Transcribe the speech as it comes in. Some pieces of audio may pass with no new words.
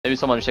Maybe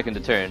someone is checking the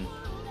turn.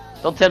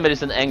 Don't tell me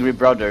there's an angry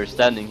brother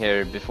standing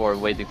here before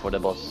waiting for the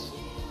boss.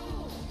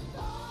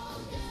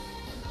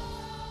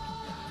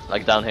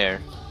 Like down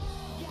here.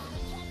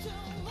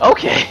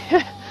 Okay.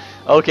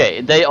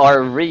 Okay, they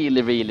are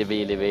really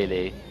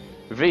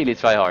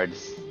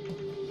tryhards.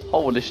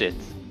 Holy shit.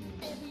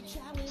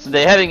 So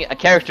they're having a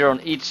character on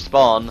each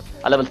spawn,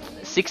 a level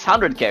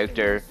 600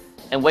 character,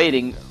 and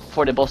waiting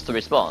for the boss to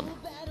respawn.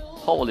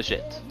 Holy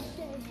shit.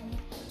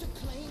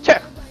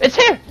 Here! It's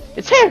here!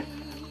 It's here!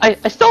 I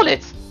stole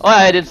it! Oh,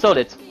 I didn't steal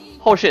it.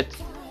 Oh shit.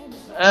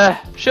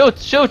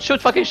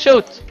 Shoot, fucking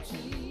shoot!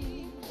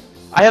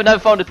 I have never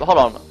found it. Hold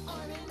on.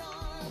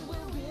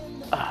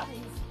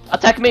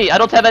 Attack me! I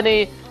don't have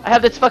any. I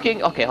have this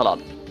fucking. Okay, hold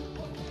on.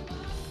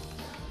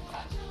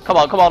 Come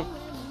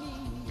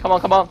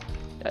on.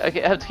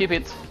 Okay, I have to keep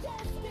it.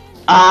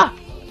 Ah!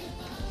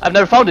 I've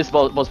never found this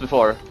boss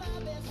before.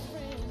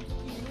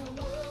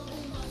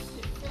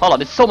 Hold on,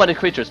 there's so many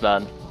creatures,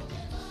 man.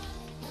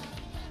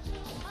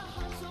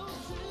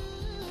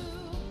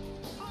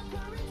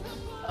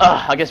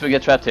 I guess we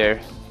get trapped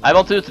here. I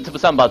want to use it to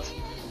some, but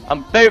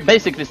I'm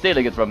basically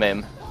stealing it from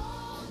him.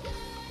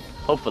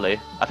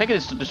 Hopefully. I think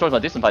it destroys my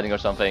distance fighting or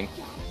something.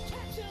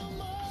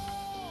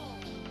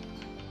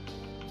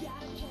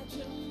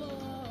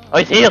 Oh,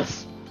 it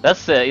heals!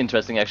 That's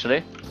interesting,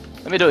 actually.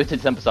 Let me do it to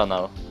 10%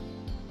 now.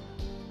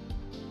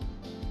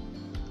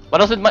 Why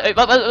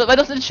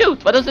doesn't it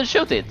shoot? Why doesn't it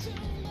shoot it?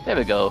 There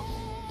we go.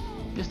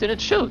 Just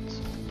didn't shoot.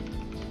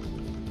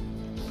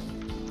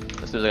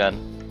 Let's do it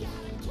again.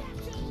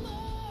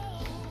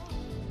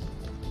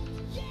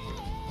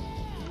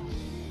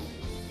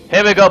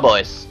 Here we go,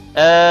 boys.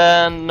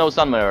 And no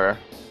sun mirror.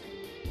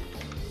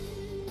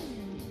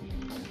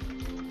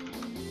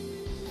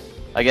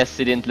 I guess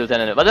he didn't loot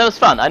any, but that was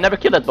fun. I never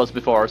killed that boss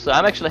before, so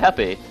I'm actually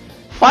happy.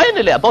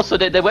 Finally, a boss. So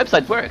the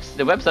website works.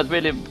 The website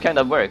really kind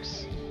of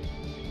works.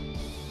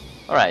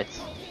 All right.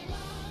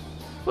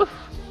 Woo.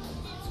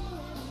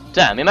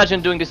 Damn!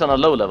 Imagine doing this on a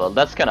low level.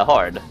 That's kind of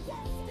hard.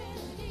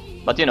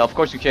 But you know, of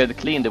course, you can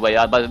clean the way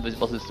out. But this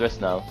boss is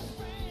stressed now.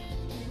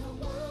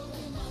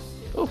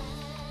 Ooh.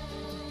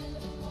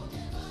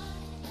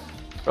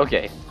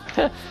 Okay.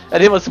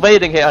 And he was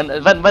waiting here,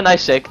 and when I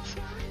checked,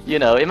 you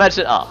know,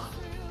 imagine. Oh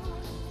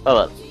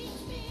well.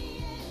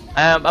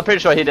 I'm pretty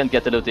sure he didn't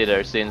get the loot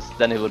either, since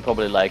then he would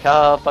probably like,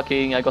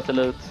 fucking, I got the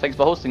loot. Thanks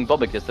for hosting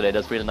Bubbagame yesterday,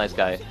 that's a really nice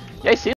guy. Yeah, I see.